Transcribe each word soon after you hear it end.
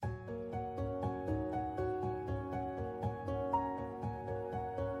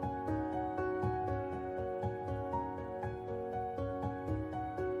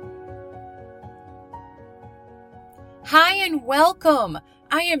and welcome.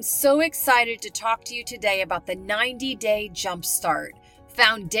 I am so excited to talk to you today about the 90-day Jumpstart,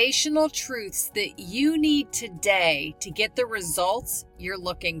 foundational truths that you need today to get the results you're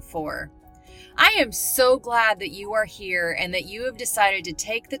looking for. I am so glad that you are here and that you have decided to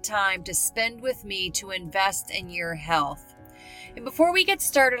take the time to spend with me to invest in your health. And before we get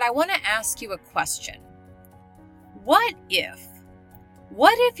started, I want to ask you a question. What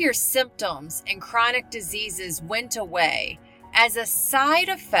if your symptoms and chronic diseases went away as a side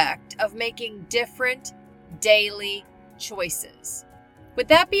effect of making different daily choices? Would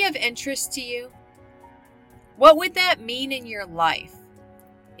that be of interest to you? What would that mean in your life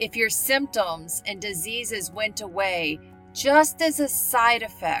if your symptoms and diseases went away just as a side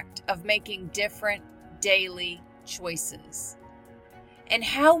effect of making different daily choices? And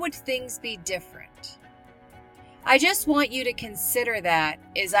how would things be different? I just want you to consider that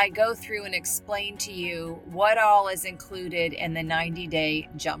as I go through and explain to you what all is included in the 90-day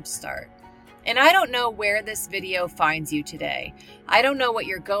Jumpstart. And I don't know where this video finds you today. I don't know what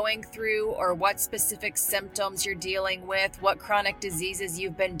you're going through or what specific symptoms you're dealing with, what chronic diseases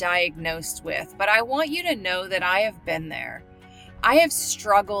you've been diagnosed with, but I want you to know that I have been there. I have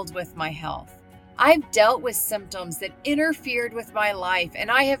struggled with my health. I've dealt with symptoms that interfered with my life,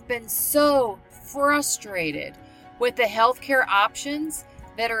 and I have been so frustrated with the healthcare options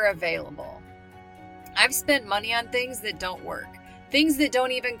that are available. I've spent money on things that don't work, things that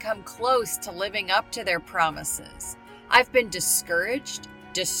don't even come close to living up to their promises. I've been discouraged,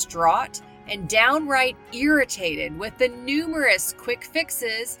 distraught, and downright irritated with the numerous quick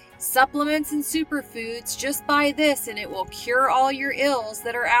fixes, supplements, and superfoods. Just buy this and it will cure all your ills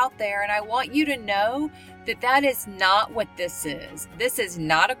that are out there. And I want you to know that that is not what this is. This is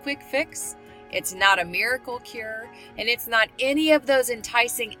not a quick fix. It's not a miracle cure, and it's not any of those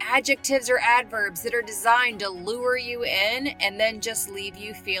enticing adjectives or adverbs that are designed to lure you in and then just leave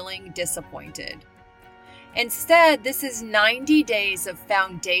you feeling disappointed. Instead, this is 90 days of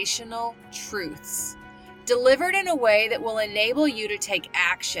foundational truths, delivered in a way that will enable you to take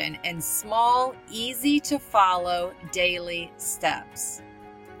action in small, easy-to-follow daily steps.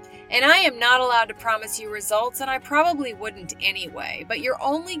 And I am not allowed to promise you results, and I probably wouldn't anyway, but you're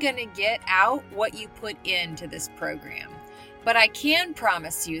only going to get out what you put into this program. But I can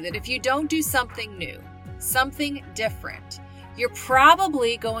promise you that if you don't do something new, something different, you're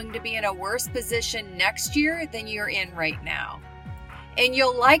probably going to be in a worse position next year than you're in right now. And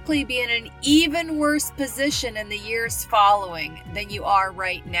you'll likely be in an even worse position in the years following than you are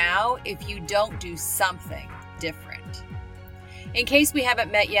right now if you don't do something different. In case we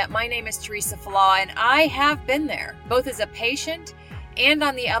haven't met yet, my name is Teresa Flaw, and I have been there, both as a patient and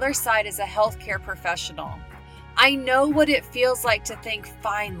on the other side as a healthcare professional. I know what it feels like to think,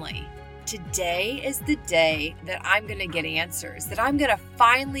 finally, today is the day that I'm going to get answers, that I'm going to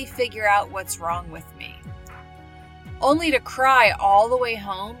finally figure out what's wrong with me. Only to cry all the way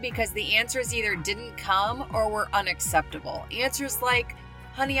home because the answers either didn't come or were unacceptable. Answers like,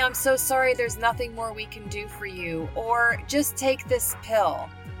 "Honey, I'm so sorry, there's nothing more we can do for you," or "just take this pill."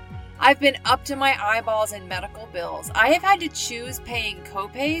 I've been up to my eyeballs in medical bills. I have had to choose paying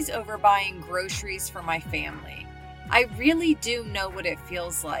copays over buying groceries for my family. I really do know what it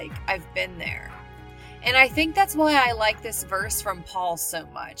feels like. I've been there. And I think that's why I like this verse from Paul so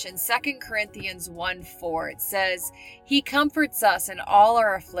much. In 2 Corinthians 1:4, it says, "He comforts us in all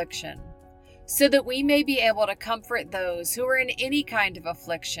our affliction, so that we may be able to comfort those who are in any kind of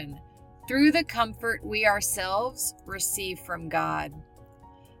affliction, through the comfort we ourselves receive from God."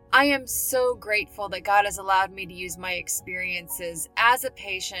 I am so grateful that God has allowed me to use my experiences as a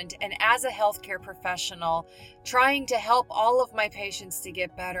patient and as a healthcare professional, trying to help all of my patients to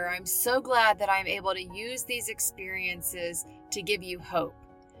get better. I'm so glad that I'm able to use these experiences to give you hope.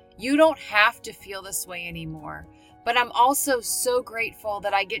 You don't have to feel this way anymore. But I'm also so grateful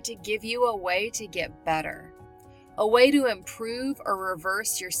that I get to give you a way to get better, a way to improve or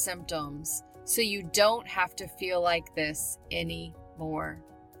reverse your symptoms so you don't have to feel like this anymore.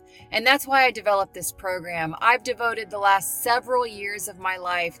 And that's why I developed this program. I've devoted the last several years of my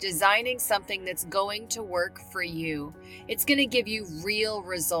life designing something that's going to work for you. It's going to give you real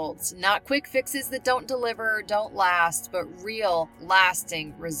results, not quick fixes that don't deliver or don't last, but real,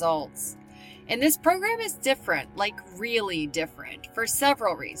 lasting results. And this program is different, like really different, for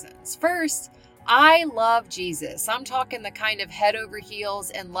several reasons. First, I love Jesus. I'm talking the kind of head over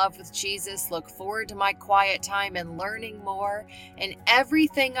heels in love with Jesus, look forward to my quiet time and learning more, and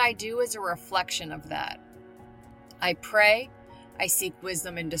everything I do is a reflection of that. I pray, I seek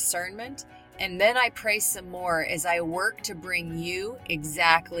wisdom and discernment, and then I pray some more as I work to bring you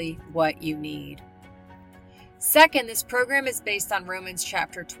exactly what you need. Second, this program is based on Romans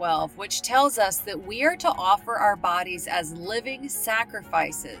chapter 12, which tells us that we are to offer our bodies as living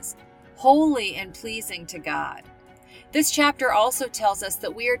sacrifices, holy and pleasing to God. This chapter also tells us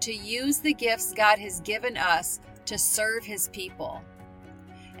that we are to use the gifts God has given us to serve His people.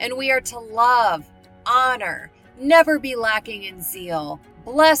 And we are to love, honor, never be lacking in zeal,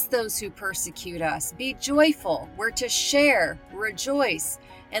 bless those who persecute us, be joyful. We're to share, rejoice,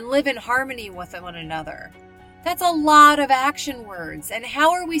 and live in harmony with one another. That's a lot of action words. And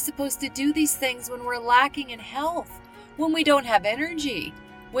how are we supposed to do these things when we're lacking in health, when we don't have energy,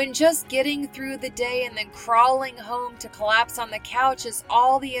 when just getting through the day and then crawling home to collapse on the couch is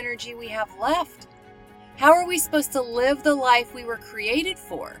all the energy we have left? How are we supposed to live the life we were created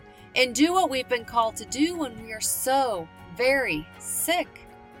for and do what we've been called to do when we are so very sick?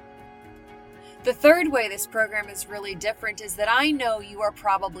 The third way this program is really different is that I know you are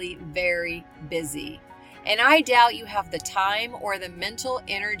probably very busy. And I doubt you have the time or the mental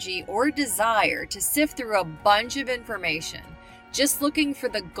energy or desire to sift through a bunch of information, just looking for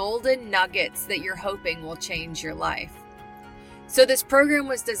the golden nuggets that you're hoping will change your life. So this program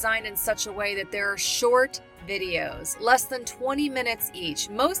was designed in such a way that there are short videos, less than 20 minutes each.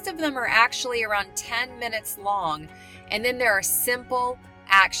 Most of them are actually around 10 minutes long. And then there are simple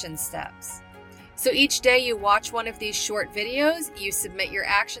action steps. So each day you watch one of these short videos, you submit your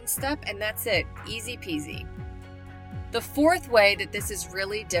action step, and that's it. Easy peasy. The fourth way that this is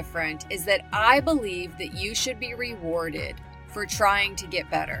really different is that I believe that you should be rewarded for trying to get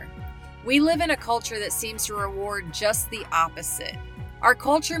better. We live in a culture that seems to reward just the opposite. Our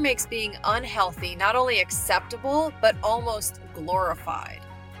culture makes being unhealthy not only acceptable, but almost glorified.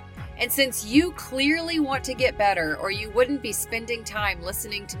 And since you clearly want to get better, or you wouldn't be spending time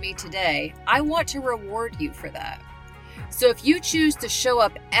listening to me today, I want to reward you for that. So if you choose to show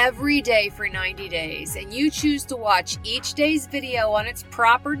up every day for 90 days, and you choose to watch each day's video on its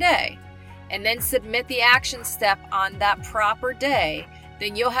proper day, and then submit the action step on that proper day,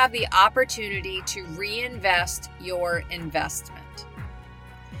 then you'll have the opportunity to reinvest your investment.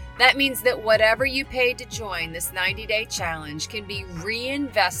 That means that whatever you paid to join this 90-day challenge can be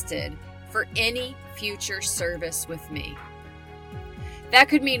reinvested for any future service with me. That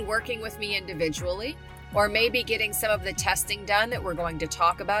could mean working with me individually, or maybe getting some of the testing done that we're going to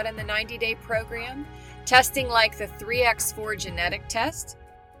talk about in the 90-day program, testing like the 3x4 genetic test,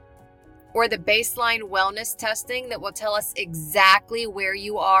 or the baseline wellness testing that will tell us exactly where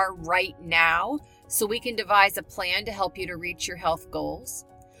you are right now so we can devise a plan to help you to reach your health goals.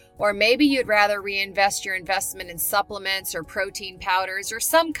 Or maybe you'd rather reinvest your investment in supplements or protein powders or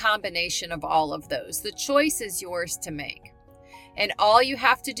some combination of all of those. The choice is yours to make. And all you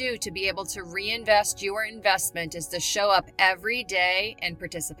have to do to be able to reinvest your investment is to show up every day and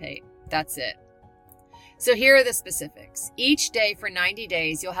participate. That's it. So here are the specifics. Each day for 90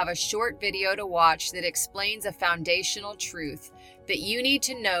 days, you'll have a short video to watch that explains a foundational truth that you need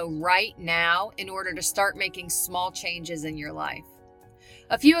to know right now in order to start making small changes in your life.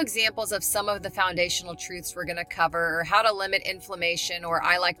 A few examples of some of the foundational truths we're going to cover are how to limit inflammation, or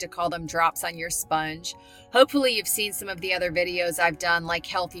I like to call them drops on your sponge. Hopefully you've seen some of the other videos I've done, like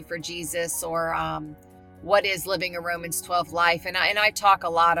Healthy for Jesus, or what is living a Romans 12 life. And I talk a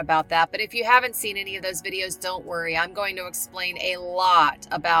lot about that. But if you haven't seen any of those videos, don't worry. I'm going to explain a lot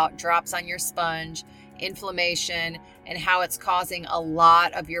about drops on your sponge, inflammation, and how it's causing a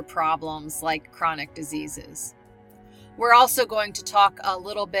lot of your problems like chronic diseases. We're also going to talk a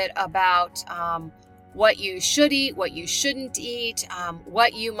little bit about what you should eat, what you shouldn't eat,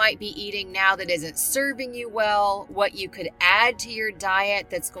 what you might be eating now that isn't serving you well, what you could add to your diet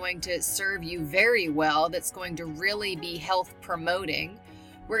that's going to serve you very well, that's going to really be health promoting.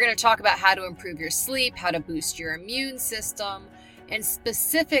 We're going to talk about how to improve your sleep, how to boost your immune system, and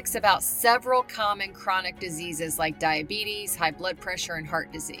specifics about several common chronic diseases like diabetes, high blood pressure, and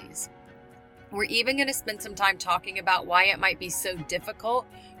heart disease. We're even going to spend some time talking about why it might be so difficult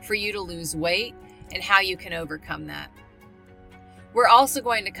for you to lose weight and how you can overcome that. We're also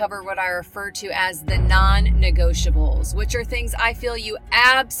going to cover what I refer to as the non-negotiables, which are things I feel you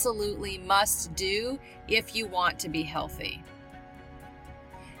absolutely must do if you want to be healthy.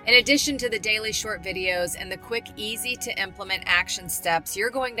 In addition to the daily short videos and the quick, easy to implement action steps, you're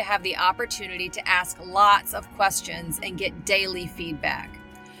going to have the opportunity to ask lots of questions and get daily feedback.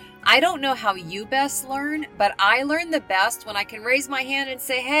 I don't know how you best learn, but I learn the best when I can raise my hand and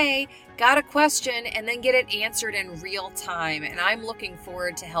say, hey, got a question, and then get it answered in real time. And I'm looking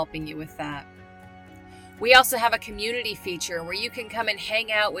forward to helping you with that. We also have a community feature where you can come and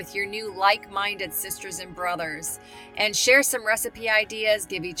hang out with your new like-minded sisters and brothers and share some recipe ideas,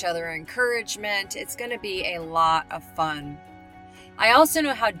 give each other encouragement. It's going to be a lot of fun. I also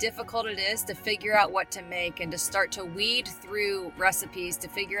know how difficult it is to figure out what to make and to start to weed through recipes to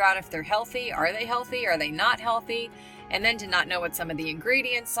figure out if they're healthy, are they not healthy, and then to not know what some of the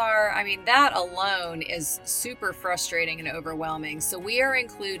ingredients are. I mean, that alone is super frustrating and overwhelming. So we are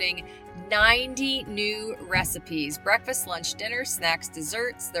including 90 new recipes, breakfast, lunch, dinner, snacks,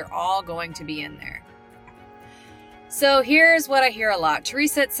 desserts. They're all going to be in there. So here's what I hear a lot.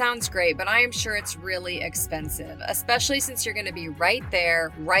 Teresa, it sounds great, but I am sure it's really expensive, especially since you're going to be right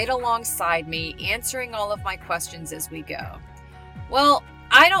there, right alongside me, answering all of my questions as we go. Well,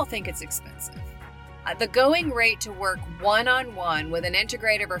 I don't think it's expensive. The going rate to work one-on-one with an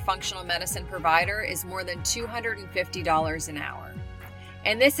integrative or functional medicine provider is more than $250 an hour.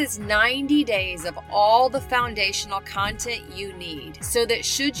 And this is 90 days of all the foundational content you need, so that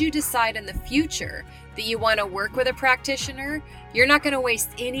should you decide in the future that you want to work with a practitioner, you're not going to waste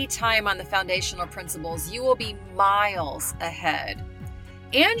any time on the foundational principles. You will be miles ahead.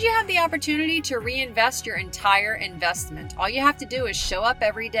 And you have the opportunity to reinvest your entire investment. All you have to do is show up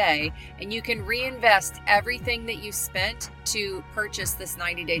every day and you can reinvest everything that you spent to purchase this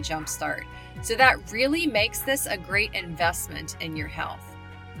 90-day Jumpstart. So that really makes this a great investment in your health.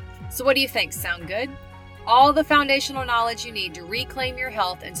 So what do you think? Sound good? All the foundational knowledge you need to reclaim your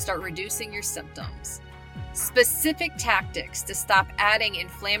health and start reducing your symptoms. Specific tactics to stop adding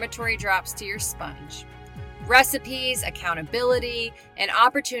inflammatory drops to your sponge. Recipes, accountability, and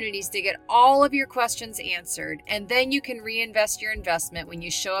opportunities to get all of your questions answered, and then you can reinvest your investment when you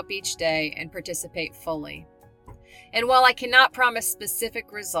show up each day and participate fully. And while I cannot promise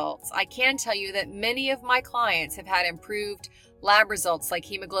specific results, I can tell you that many of my clients have had improved lab results like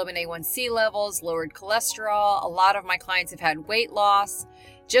hemoglobin A1C levels, lowered cholesterol. A lot of my clients have had weight loss.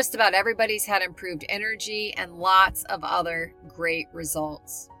 Just about everybody's had improved energy and lots of other great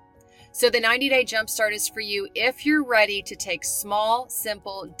results. So the 90-day Jumpstart is for you if you're ready to take small,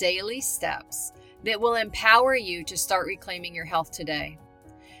 simple, daily steps that will empower you to start reclaiming your health today.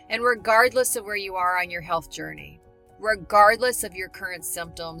 And regardless of where you are on your health journey, regardless of your current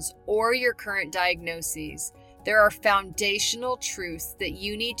symptoms or your current diagnoses, there are foundational truths that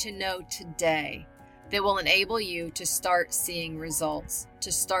you need to know today that will enable you to start seeing results, to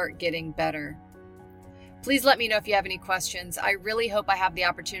start getting better. Please let me know if you have any questions. I really hope I have the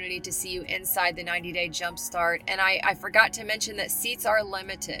opportunity to see you inside the 90-day Jumpstart. And I forgot to mention that seats are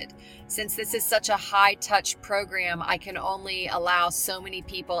limited. Since this is such a high-touch program, I can only allow so many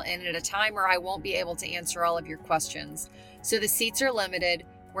people in at a time, or I won't be able to answer all of your questions. So the seats are limited.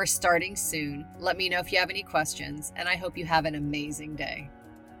 We're starting soon. Let me know if you have any questions, and I hope you have an amazing day.